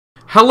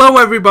Hello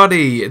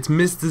everybody, it's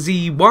Mr.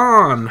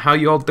 Z1. How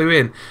you all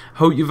doing?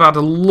 Hope you've had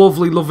a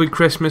lovely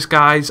Christmas,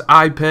 guys.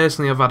 I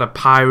personally have had a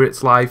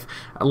pirate's life.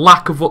 A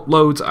lack of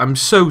uploads, I'm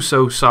so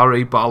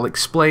sorry, but I'll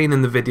explain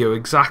in the video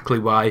exactly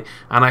why.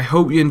 And I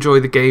hope you enjoy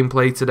the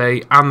gameplay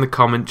today and the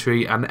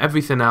commentary and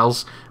everything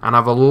else, and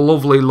have a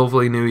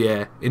lovely new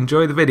year.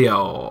 Enjoy the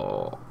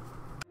video.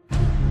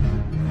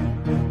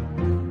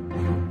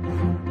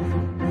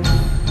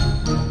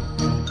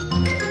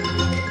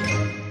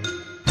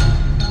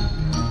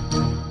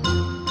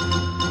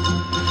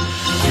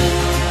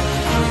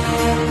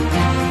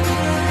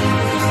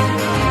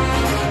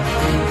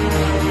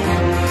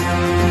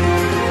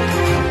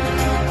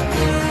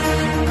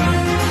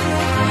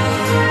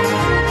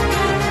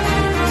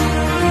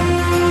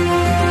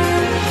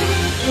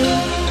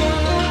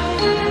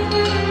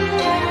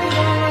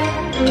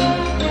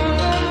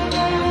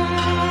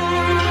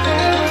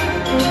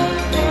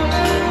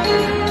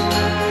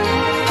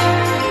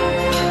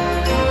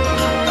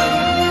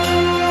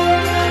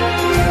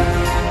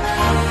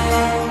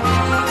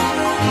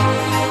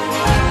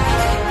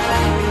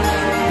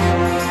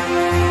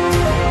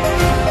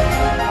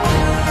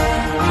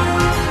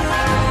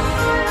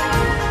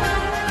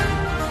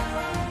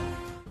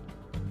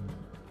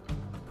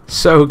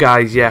 So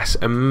guys, yes,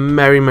 a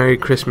Merry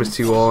Christmas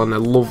to you all and a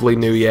lovely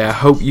New Year.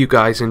 Hope you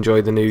guys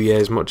enjoy the New Year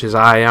as much as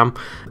I am.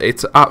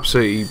 It's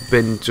absolutely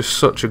been just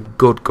such a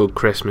good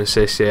Christmas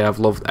this year. I've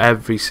loved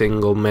every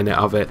single minute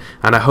of it,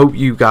 and I hope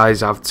you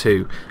guys have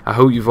too. I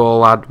hope you've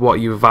all had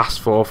what you've asked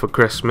for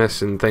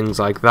Christmas and things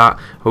like that.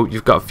 Hope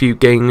you've got a few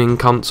gaming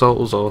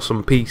consoles or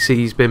some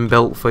PCs been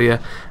built for you,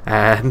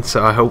 and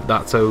so I hope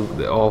that's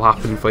all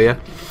happened for you.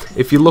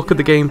 If you look at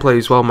the gameplay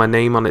as well, my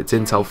name on it's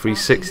Intel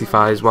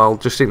 365 as well,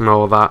 just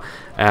ignore that.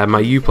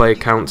 My Uplay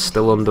account's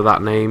still under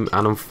that name,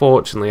 and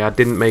unfortunately I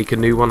didn't make a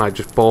new one. I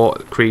just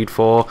bought Creed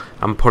 4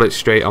 and put it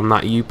straight on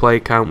that Uplay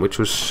account, which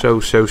was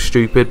so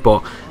stupid,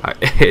 but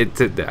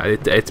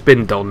it's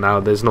been done now.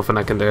 There's nothing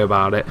I can do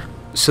about it.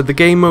 So the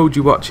game mode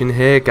you're watching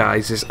here,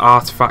 guys, is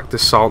Artifact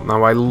Assault.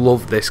 Now, I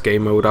love this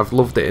game mode. I've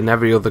loved it in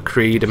every other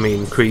Creed. I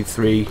mean, Creed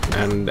 3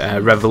 and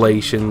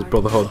Revelations,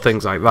 Brotherhood,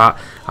 things like that.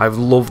 I've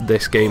loved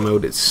this game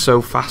mode. It's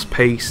so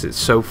fast-paced. It's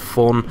so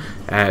fun.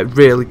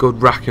 Really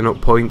good racking up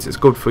points. It's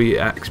good for your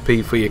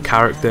XP, for your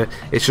character.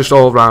 It's just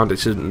all round.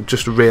 It's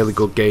just a really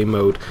good game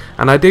mode.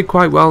 And I did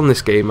quite well in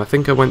this game. I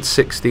think I went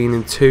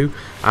 16-2,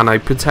 and I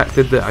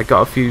protected that. I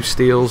got a few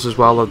steals as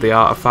well of the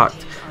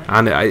artifact.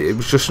 And it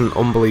was just an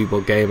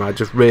unbelievable game. I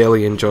just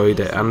really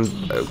enjoyed it,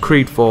 and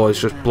Creed 4 has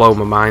just blown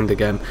my mind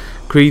again.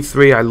 Creed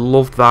 3, I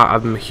loved that.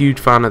 I'm a huge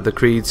fan of the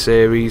Creed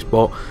series,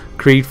 but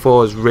Creed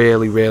 4 has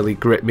really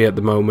gripped me at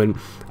the moment.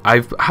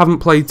 I haven't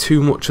played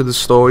too much of the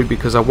story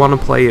because I want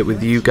to play it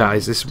with you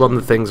guys. This is one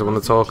of the things I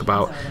want to talk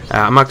about.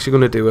 I'm actually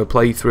going to do a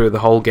playthrough of the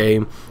whole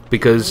game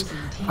because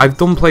I've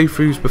done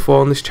playthroughs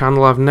before on this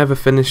channel. I've never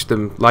finished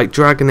them. Like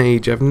Dragon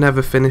Age, I've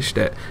never finished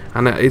it,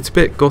 and it's a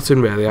bit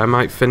gutting really. I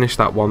might finish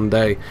that one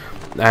day.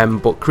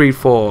 But Creed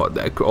 4,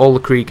 all the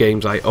Creed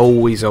games I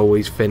always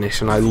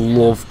finish, and I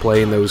love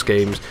playing those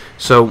games.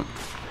 So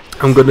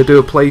I'm going to do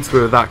a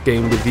playthrough of that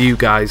game with you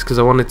guys because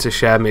I wanted to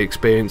share my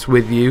experience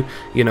with you,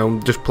 you know,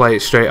 just play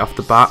it straight off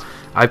the bat.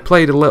 I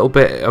played a little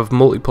bit of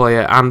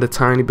multiplayer and a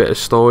tiny bit of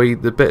story,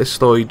 the bit of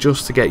story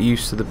just to get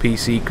used to the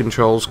PC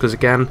controls, because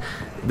again,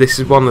 this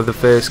is one of the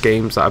first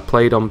games that I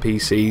played on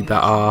PC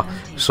that are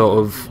sort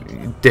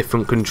of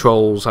different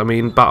controls. I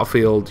mean,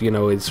 Battlefield, you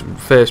know, its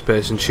first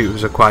person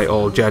shooters are quite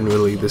all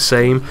generally the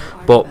same,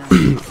 but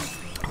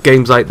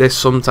games like this,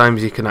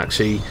 sometimes you can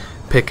actually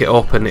pick it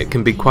up and it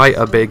can be quite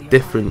a big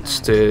difference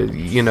to,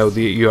 you know,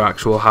 your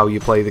actual how you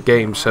play the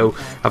game. So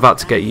I've had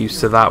to get used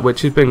to that,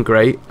 which has been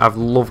great. I've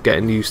loved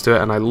getting used to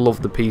it, and I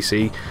love the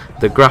PC.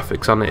 The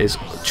graphics on it is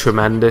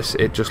tremendous.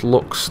 It just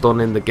looks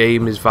stunning. The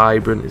game is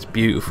vibrant, it's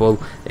beautiful,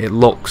 it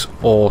looks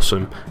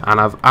awesome, and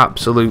I've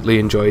absolutely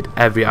enjoyed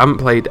I haven't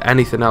played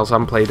anything else. I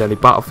haven't played any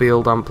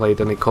Battlefield, I haven't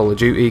played any Call of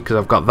Duty because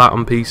I've got that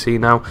on PC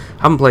now.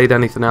 I haven't played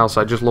anything else.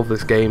 I just love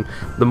this game.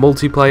 The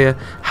multiplayer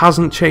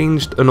hasn't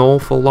changed an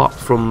awful lot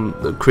from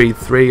Creed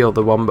 3 or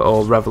the one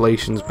or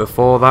Revelations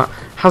before that.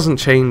 Hasn't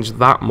changed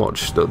that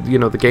much. You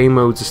know, the game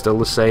modes are still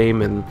the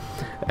same, and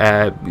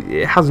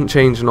it hasn't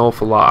changed an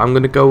awful lot. I'm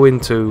going to go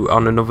into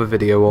on another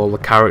video all the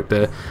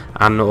character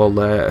and all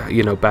the,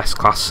 you know, best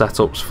class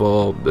setups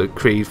for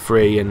Creed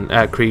 3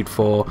 and Creed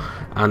 4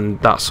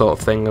 and that sort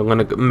of thing. I'm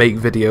going to make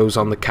videos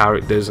on the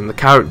characters, and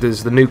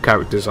the new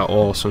characters are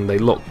awesome. They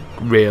look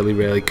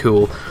really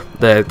cool.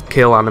 The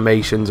kill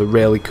animations are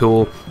really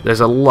cool.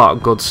 There's a lot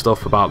of good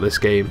stuff about this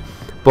game.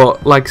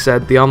 But like I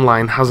said, the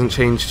online hasn't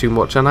changed too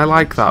much, and I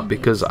like that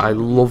because I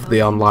love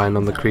the online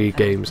on the Creed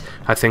games.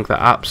 I think they're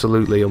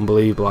absolutely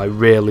unbelievable. I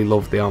really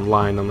love the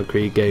online on the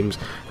Creed games,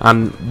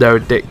 and they're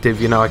addictive.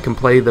 You know, I can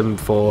play them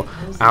for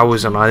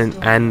hours on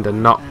end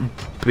and not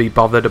be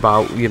bothered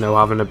about, you know,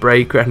 having a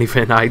break or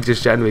anything. I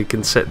just generally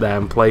can sit there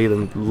and play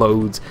them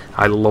loads.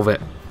 I love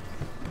it.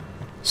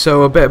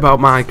 So a bit about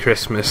my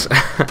Christmas.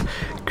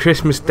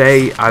 Christmas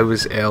Day I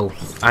was ill.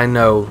 I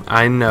know.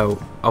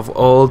 of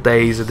all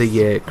days of the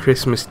year,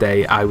 Christmas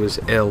Day, I was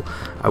ill.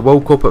 I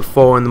woke up at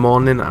 4 in the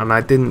morning and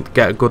I didn't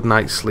get a good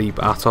night's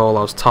sleep at all.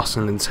 I was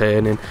tossing and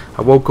turning.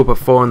 I woke up at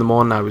 4 in the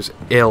morning, I was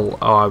ill.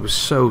 Oh, I was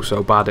so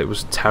bad, it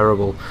was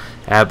terrible.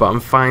 But I'm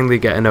finally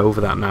getting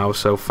over that now,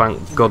 so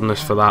thank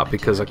goodness for that,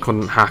 because I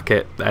couldn't hack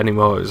it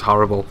anymore. It was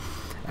horrible.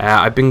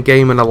 I've been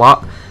gaming a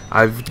lot.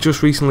 I've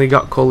just recently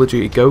got Call of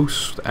Duty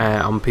Ghosts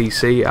on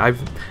PC.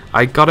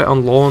 I got it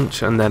on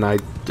launch, and then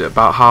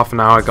about half an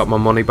hour I got my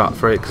money back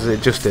for it because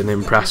it just didn't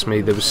impress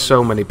me. There was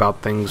so many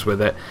bad things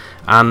with it,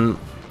 and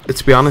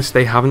to be honest,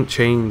 they haven't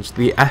changed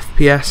the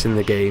FPS in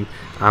the game.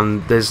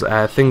 And there's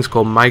things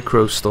called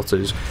micro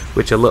stutters,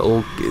 which are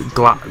little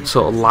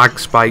sort of lag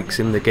spikes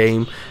in the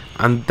game,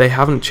 and they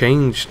haven't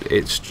changed.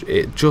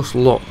 It just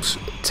looks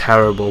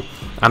terrible,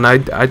 and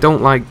I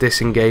don't like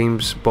this in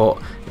games,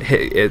 but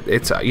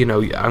it's you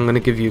know, I'm going to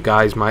give you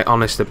guys my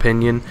honest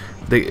opinion.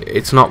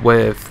 It's not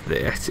worth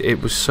it.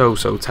 It was so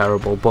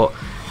terrible, but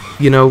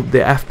you know, the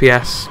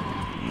FPS,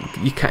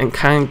 you can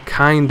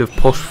kind of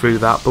push through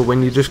that, but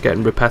when you're just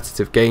getting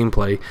repetitive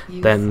gameplay,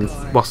 then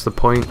what's the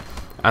point?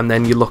 And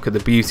then you look at the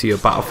beauty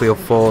of Battlefield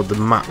 4, the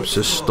maps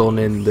are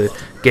stunning, the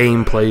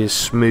gameplay is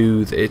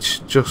smooth,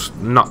 it just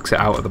knocks it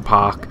out of the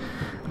park.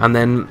 And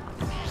then,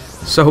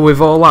 so with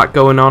all that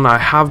going on, I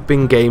have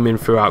been gaming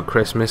throughout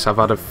Christmas. I've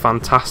had a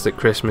fantastic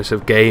Christmas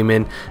of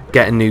gaming,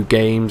 getting new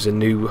games and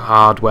new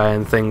hardware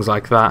and things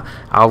like that.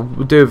 I'll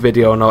do a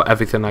video on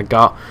everything I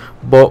got,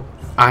 but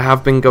I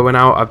have been going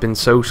out, I've been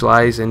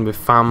socialising with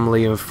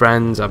family and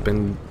friends, I've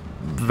been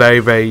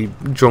very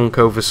drunk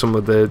over some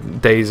of the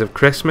days of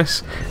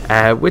Christmas,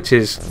 which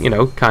is, you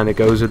know, kind of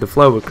goes with the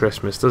flow of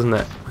Christmas, doesn't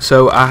it?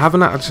 So I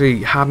haven't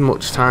actually had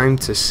much time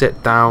to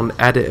sit down,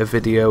 edit a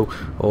video,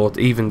 or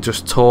even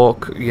just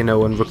talk, you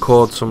know, and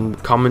record some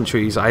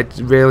commentaries. I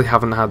really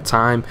haven't had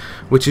time,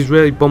 which has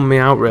really bummed me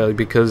out, really,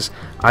 because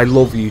I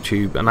love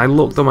YouTube, and I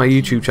looked at my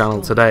YouTube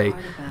channel today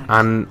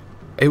and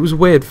it was a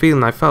weird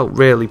feeling. I felt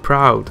really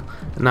proud.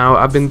 Now,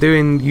 I've been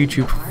doing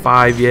YouTube for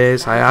 5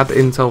 years. I had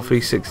Intel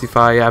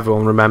 365,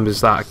 everyone remembers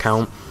that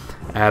account,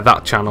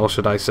 that channel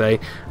should I say,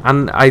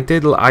 and I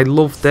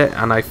loved it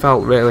and I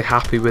felt really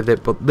happy with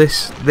it. But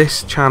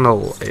this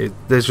channel,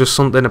 there's just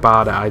something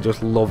about it, I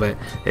just love it.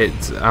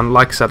 And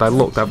like I said, I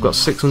looked, I've got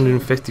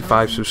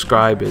 655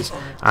 subscribers,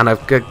 and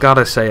I've got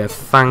to say a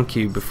thank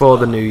you before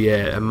the new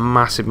year, a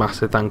massive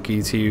thank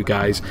you to you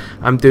guys.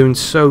 I'm doing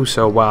so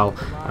well,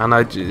 and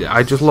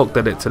I just looked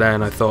at it today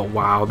and I thought,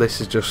 wow, this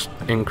is just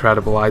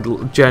incredible. I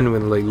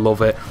genuinely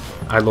love it.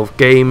 I love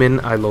gaming,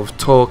 I love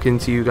talking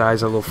to you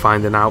guys, I love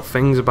finding out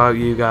things about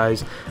you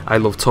guys, I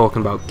love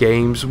talking about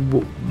games.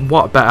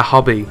 What better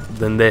hobby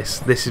than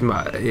this?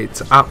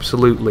 It's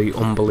absolutely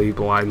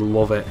unbelievable. I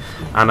love it,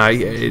 and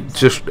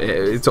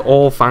it's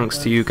all thanks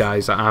to you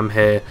guys that I'm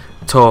here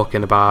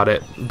talking about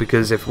it,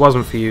 because if it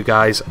wasn't for you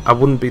guys, I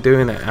wouldn't be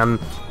doing it and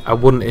I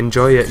wouldn't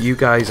enjoy it. You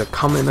guys are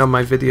commenting on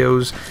my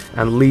videos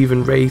and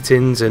leaving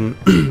ratings and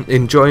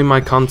enjoying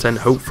my content,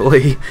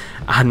 hopefully,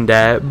 and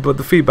but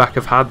the feedback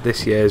I've had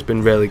this year has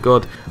been really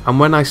good. And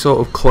when I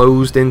sort of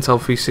closed Intel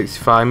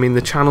 365, I mean,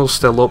 the channel's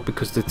still up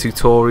because the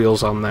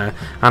tutorials on there,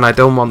 and I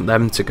don't want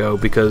them to go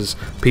because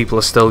people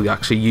are still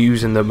actually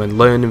using them and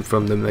learning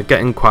from them. They're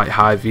getting quite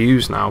high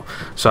views now,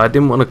 so I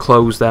didn't want to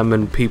close them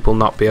and people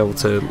not be able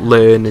to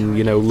learn and,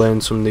 you know, learn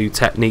some new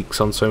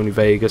techniques on Sony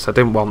Vegas. I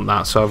didn't want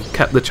that, so I've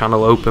kept the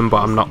channel open, but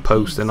I'm not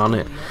posting on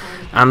it.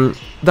 And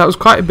that was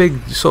quite a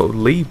big sort of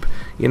leap.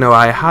 You know,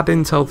 I had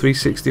Intel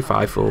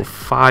 365 for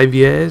 5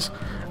 years.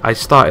 I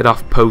started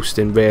off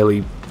posting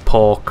really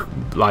poor,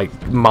 like,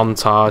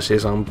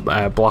 montages on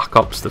Black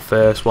Ops, the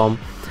first one,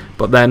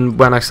 but then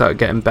when I started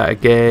getting better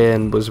gear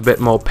and was a bit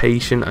more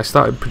patient, I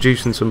started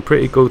producing some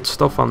pretty good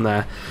stuff on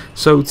there.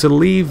 So to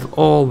leave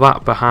all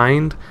that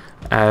behind,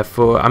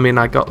 I mean,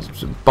 I got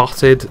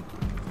botted,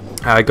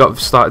 I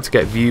started to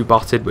get view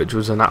botted, which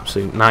was an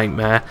absolute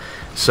nightmare,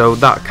 so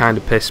that kind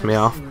of pissed me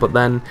off. But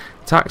then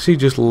to actually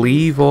just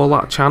leave all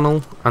that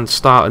channel and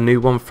start a new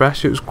one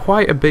fresh, it was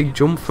quite a big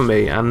jump for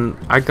me, and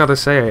I gotta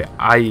say,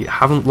 I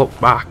haven't looked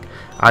back.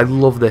 I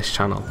love this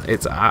channel.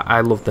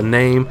 I love the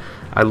name,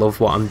 I love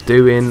what I'm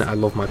doing, I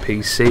love my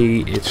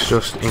PC. It's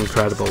just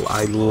incredible.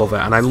 I love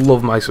it, and I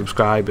love my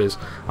subscribers.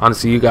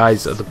 Honestly, you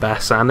guys are the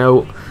best. I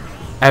know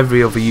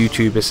every other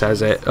YouTuber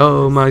says it,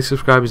 oh, my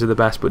subscribers are the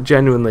best, but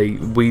genuinely,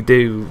 we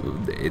do.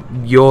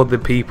 You're the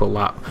people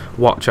that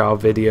watch our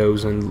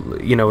videos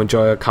and, you know,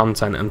 enjoy our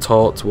content and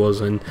talk to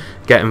us and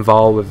get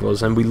involved with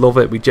us, and we love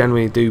it. We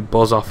genuinely do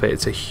buzz off it.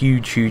 It's a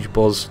huge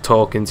buzz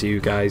talking to you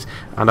guys,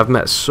 and I've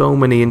met so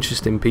many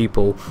interesting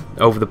people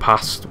over the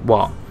past,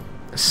 what,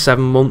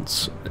 7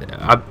 months.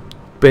 I've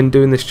been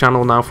doing this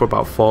channel now for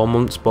about 4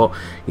 months, but,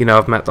 you know,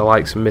 I've met the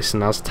likes of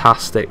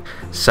Mrnaztastic,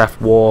 Ceph,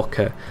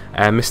 Walka,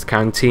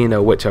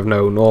 MrCarringtinoo, which I've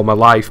known all my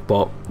life,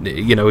 but,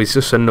 you know, he's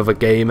just another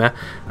gamer,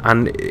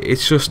 and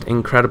it's just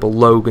incredible.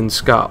 Logan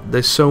Scott.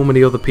 There's so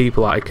many other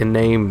people that I can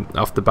name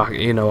off the back,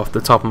 you know, off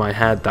the top of my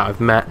head, that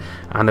I've met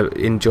and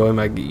enjoy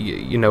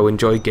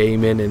enjoy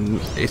gaming, and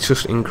it's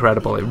just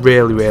incredible. It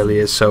really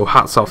is. So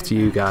hats off to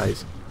you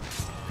guys.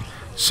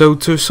 So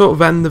to sort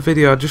of end the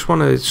video, I just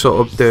want to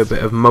sort of do a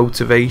bit of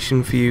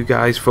motivation for you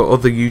guys, for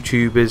other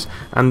YouTubers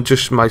and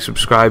just my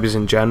subscribers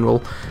in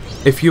general.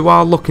 If you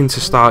are looking to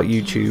start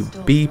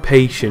YouTube, be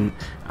patient,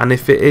 and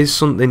if it is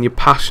something you're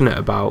passionate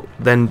about,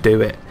 then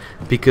do it.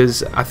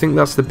 Because I think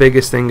that's the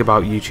biggest thing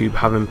about YouTube,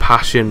 having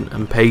passion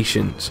and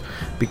patience.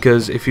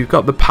 Because if you've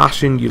got the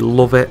passion, you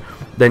love it,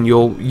 then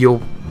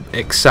you'll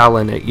excel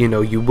in it. You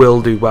know, you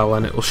will do well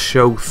and it will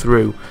show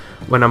through.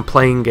 When I'm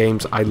playing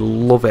games, I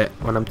love it.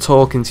 When I'm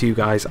talking to you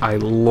guys, I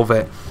love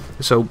it.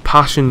 So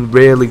passion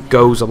really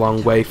goes a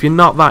long way. If you're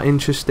not that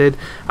interested,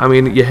 I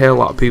mean, you hear a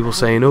lot of people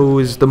saying, oh,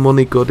 is the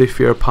money good if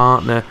you're a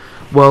partner?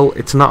 Well,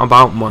 it's not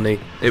about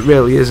money. It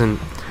really isn't.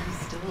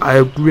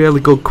 A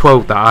really good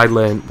quote that I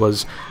learned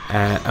was,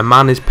 a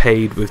man is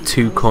paid with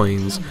 2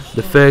 coins.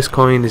 The first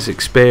coin is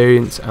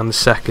experience and the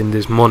second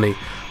is money.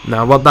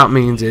 Now what that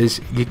means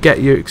is you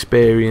get your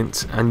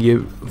experience and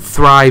you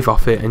thrive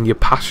off it and you're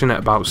passionate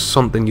about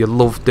something you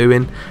love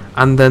doing,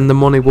 and then the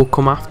money will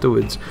come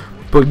afterwards.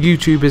 But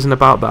YouTube isn't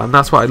about that, and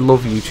that's why I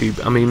love YouTube.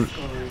 I mean,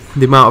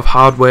 the amount of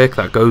hard work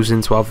that goes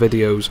into our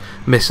videos,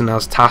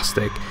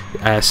 Mrnaztastic,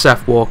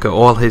 Ceph, Walka,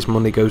 all his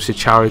money goes to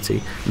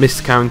charity.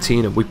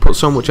 MrCarringtinoo, we put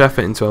so much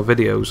effort into our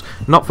videos,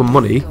 not for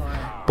money,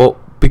 but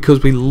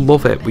because we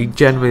love it. We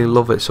genuinely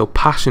love it. So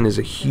passion is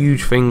a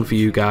huge thing for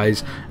you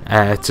guys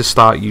to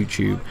start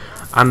YouTube.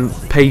 And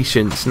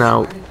patience.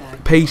 Now,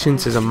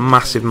 patience is a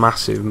massive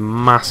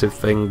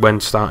thing when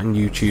starting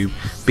YouTube.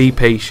 Be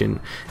patient.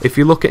 If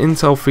you look at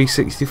Intel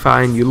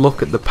 365 and you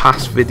look at the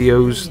past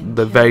videos,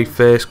 the very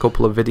first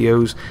couple of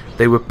videos,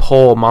 they were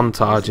poor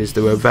montages.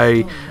 They were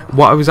very...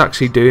 What I was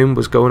actually doing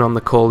was going on the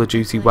Call of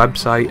Duty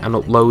website and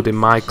uploading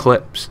my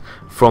clips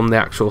from the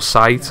actual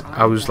site.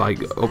 I was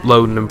like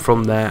uploading them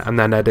from there and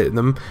then editing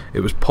them.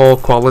 It was poor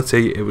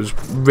quality, it was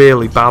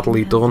really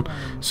badly done.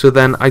 So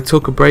then I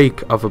took a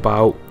break of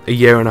about a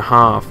year and a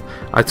half.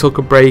 I took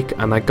a break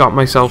and I got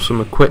myself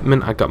some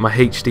equipment. I got my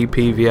HD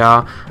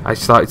PVR, I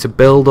started to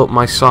build up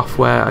my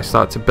software, I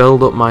started to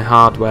build up my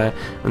hardware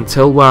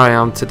until where I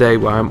am today,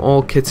 where I'm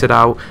all kitted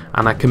out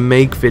and I can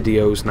make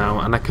videos now,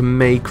 and I can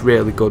make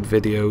really good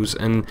videos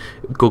and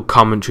good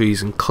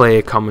commentaries and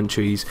clear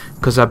commentaries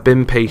because I've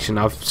been patient.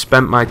 I've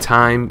spent my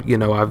time, you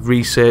know, I've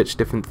researched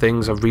different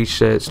things. I've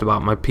researched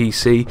about my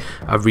PC,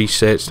 I've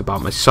researched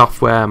about my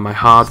software and my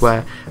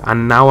hardware,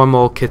 and now I'm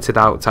all kitted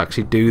out to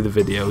actually do the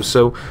videos.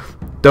 So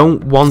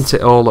don't want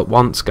it all at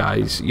once,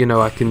 guys. You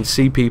know, I can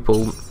see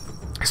people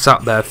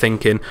sat there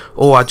thinking,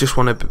 oh, I just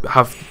want to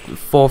have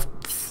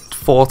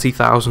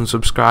 40,000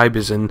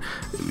 subscribers and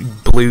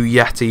Blue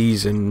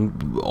Yetis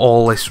and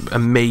all this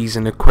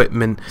amazing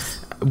equipment.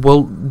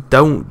 Well,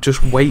 don't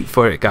just wait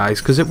for it,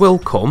 guys, because it will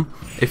come.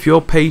 If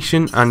you're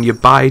patient and you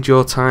bide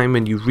your time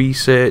and you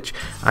research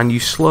and you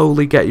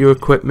slowly get your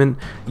equipment,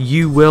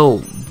 you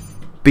will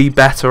be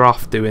better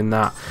off doing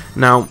that.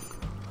 Now,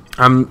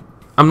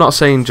 I'm not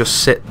saying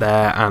just sit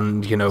there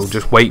and, you know,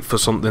 just wait for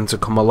something to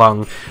come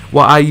along.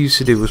 What I used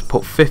to do was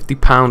put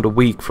 £50 a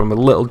week from a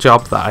little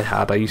job that I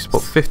had. I used to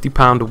put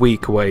 £50 a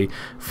week away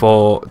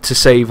to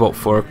save up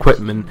for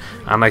equipment,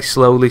 and I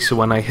slowly, so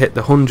when I hit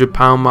the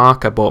 £100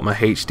 mark, I bought my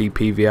HD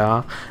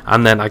PVR,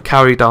 and then I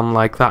carried on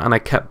like that, and I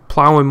kept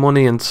plowing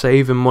money and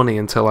saving money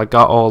until I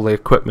got all the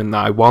equipment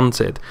that I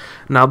wanted.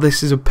 Now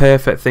this is a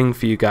perfect thing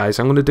for you guys.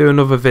 I'm going to do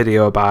another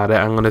video about it.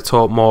 I'm going to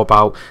talk more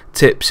about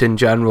tips in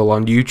general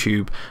on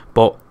YouTube,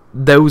 but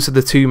those are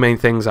the 2 main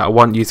things that I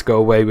want you to go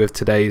away with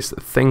today. Is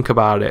think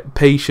about it: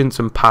 patience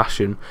and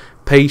passion.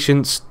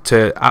 Patience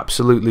to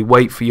absolutely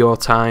wait for your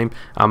time,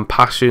 and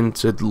passion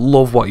to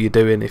love what you're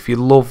doing. If you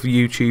love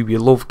YouTube, you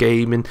love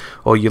gaming,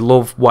 or you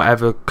love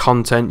whatever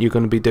content you're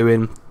going to be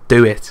doing,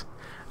 do it.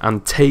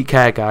 And take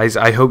care, guys.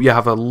 I hope you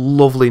have a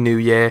lovely new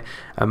year,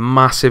 a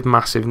massive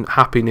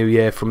happy new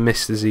year from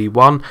Mr.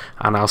 Z1,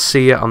 and I'll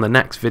see you on the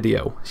next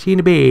video. See you in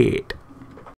a bit.